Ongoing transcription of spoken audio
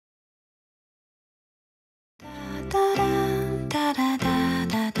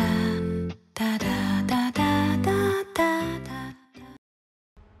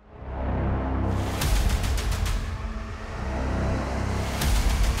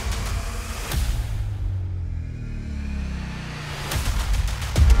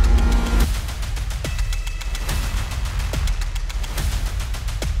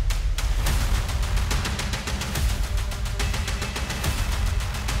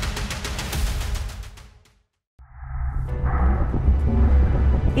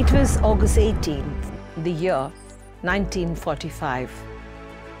It was August 18th, the year 1945.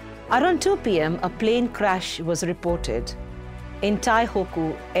 Around 2 p.m., a plane crash was reported in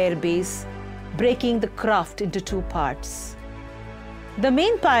Taihoku Air Base, breaking the craft into 2 parts. The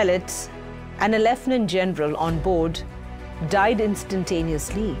main pilot and a lieutenant general on board died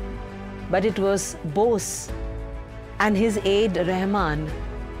instantaneously, but it was Bose and his aide Rahman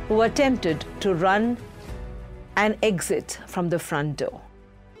who attempted to run and exit from the front door.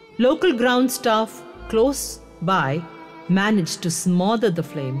 Local ground staff close by managed to smother the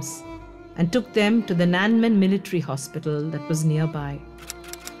flames and took them to the Nanmen military hospital that was nearby.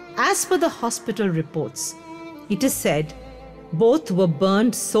 As per the hospital reports, it is said both were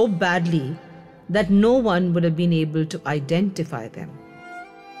burned so badly that no one would have been able to identify them.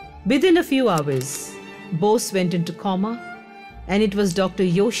 Within a few hours, Bose went into coma, and it was Dr.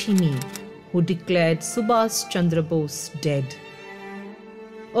 Yoshimi who declared Subhash Chandra Bose dead.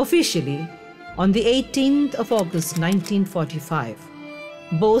 Officially, on the 18th of August 1945,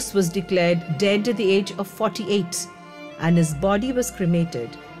 Bose was declared dead at the age of 48, and his body was cremated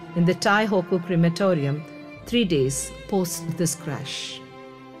in the Taihoku crematorium 3 days post this crash.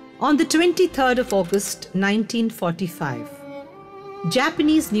 On the 23rd of August 1945,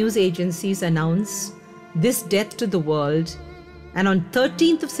 Japanese news agencies announced this death to the world, and on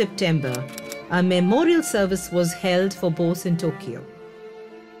 13th of September, a memorial service was held for Bose in Tokyo.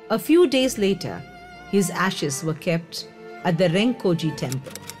 A few days later, his ashes were kept at the Renkoji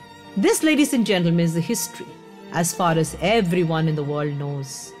temple. This, ladies and gentlemen, is the history as far as everyone in the world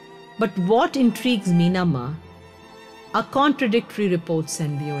knows. But what intrigues Meenamma are contradictory reports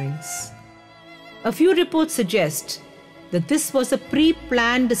and viewings. A few reports suggest that this was a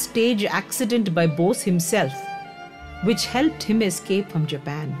pre-planned stage accident by Bose himself, which helped him escape from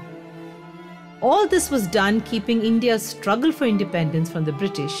Japan. All this was done keeping India's struggle for independence from the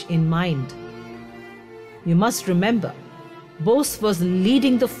British in mind. You must remember, Bose was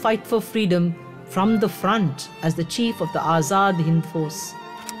leading the fight for freedom from the front as the chief of the Azad Hind Force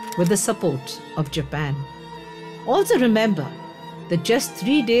with the support of Japan. Also remember that just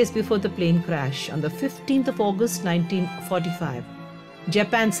 3 days before the plane crash, on the 15th of August 1945,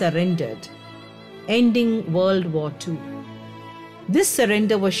 Japan surrendered, ending World War II. This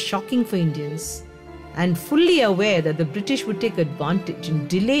surrender was shocking for Indians, and fully aware that the British would take advantage and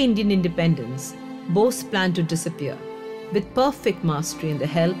delay Indian independence, Bose planned to disappear with perfect mastery and the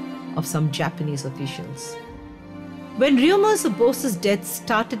help of some Japanese officials. When rumors of Bose's death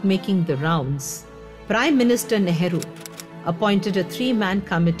started making the rounds, Prime Minister Nehru appointed a 3-man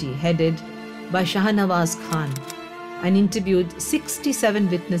committee headed by Shahnawaz Khan and interviewed 67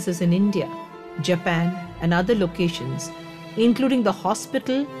 witnesses in India, Japan, and other locations, including the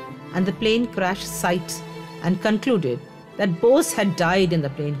hospital and the plane crash site, and concluded that Bose had died in the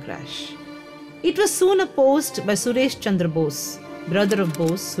plane crash. It was soon opposed by Suresh Chandra Bose, brother of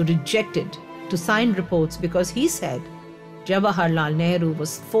Bose, who rejected to sign reports because he said Jawaharlal Nehru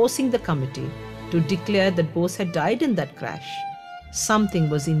was forcing the committee to declare that Bose had died in that crash. Something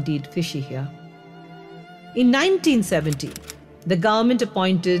was indeed fishy here. In 1970, the government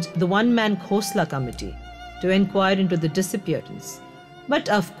appointed the 1-man Khosla committee to inquire into the disappearance. But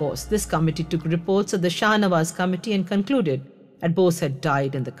of course, this committee took reports of the Shahnawaz committee and concluded that Bose had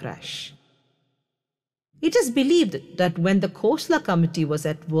died in the crash. It is believed that when the Khosla committee was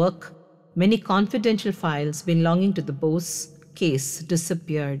at work, many confidential files belonging to the Bose case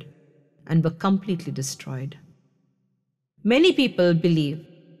disappeared and were completely destroyed. Many people believe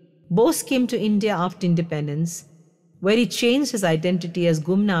Bose came to India after independence, where he changed his identity as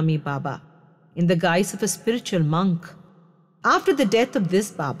Gumnami Baba in the guise of a spiritual monk. After the death of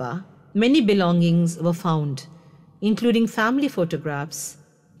this Baba, many belongings were found, including family photographs,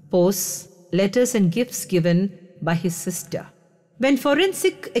 posts, letters and gifts given by his sister. When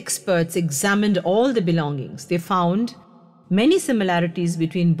forensic experts examined all the belongings, they found many similarities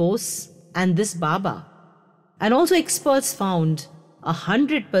between Bose and this Baba. And also experts found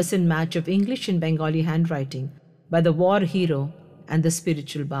 100% match of English and Bengali handwriting by the war hero and the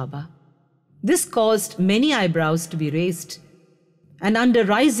spiritual Baba. This caused many eyebrows to be raised, and under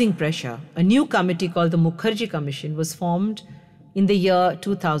rising pressure, a new committee called the Mukherjee Commission was formed in the year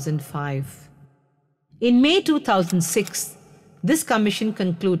 2005. In May 2006, this commission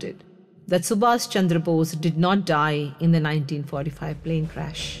concluded that Subhash Chandra Bose did not die in the 1945 plane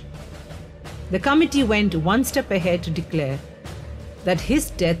crash. The committee went one step ahead to declare that his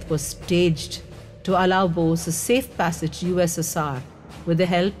death was staged to allow Bose a safe passage to USSR with the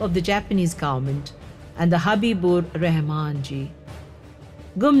help of the Japanese government and the Habibur Rahman ji.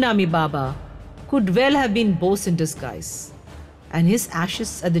 Gumnami Baba could well have been Bose in disguise. and his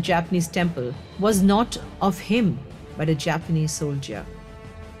ashes at the Japanese temple was not of him, but a Japanese soldier.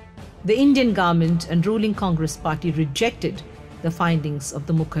 The Indian government and ruling Congress party rejected the findings of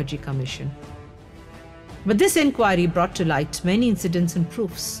the Mukherjee Commission. But this inquiry brought to light many incidents and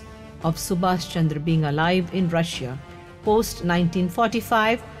proofs of Subhash Chandra being alive in Russia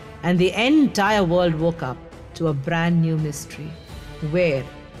post-1945, and the entire world woke up to a brand new mystery. Where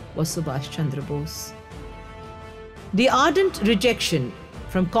was Subhash Chandra Bose? The ardent rejection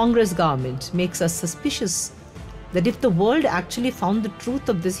from Congress government makes us suspicious that if the world actually found the truth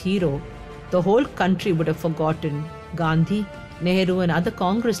of this hero, the whole country would have forgotten Gandhi, Nehru and other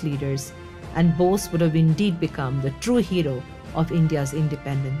Congress leaders, and Bose would have indeed become the true hero of India's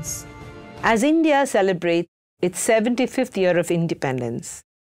independence. As India celebrates its 75th year of independence,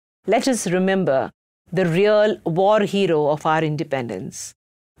 let us remember the real war hero of our independence,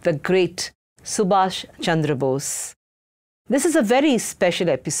 the great Subhash Chandra Bose. This is a very special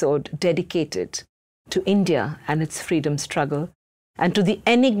episode dedicated to India and its freedom struggle, and to the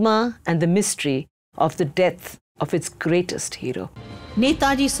enigma and the mystery of the death of its greatest hero.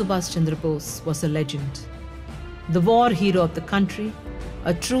 Netaji Subhash Chandra Bose was a legend, the war hero of the country,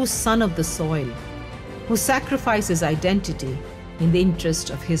 a true son of the soil, who sacrificed his identity in the interest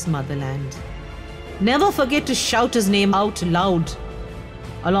of his motherland. Never forget to shout his name out loud,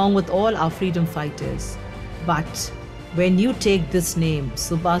 along with all our freedom fighters. But when you take this name,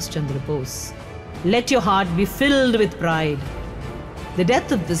 Subhash Chandra Bose, let your heart be filled with pride. The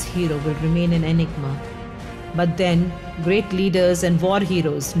death of this hero will remain an enigma. But then, great leaders and war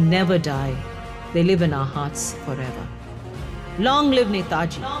heroes never die. They live in our hearts forever. Long live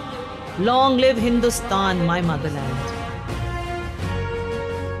Netaji. Long live Hindustan, my motherland.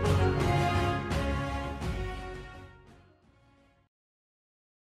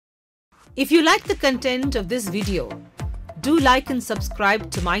 If you like the content of this video, do like and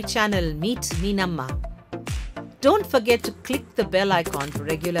subscribe to my channel, Meet Meenamma. Don't forget to click the bell icon for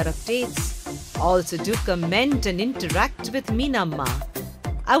regular updates. Also do comment and interact with Meenamma.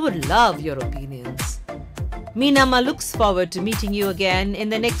 I would love your opinions. Meenamma looks forward to meeting you again in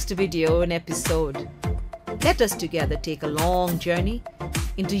the next video and episode. Let us together take a long journey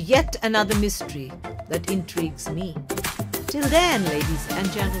into yet another mystery that intrigues me. Till then, ladies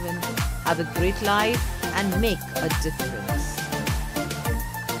and gentlemen, have a great life and make a difference.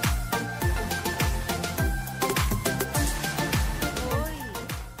 Oi,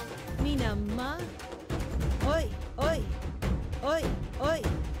 Meenamma. Oi, oi, oi, oi,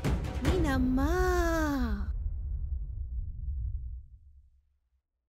 Meenamma.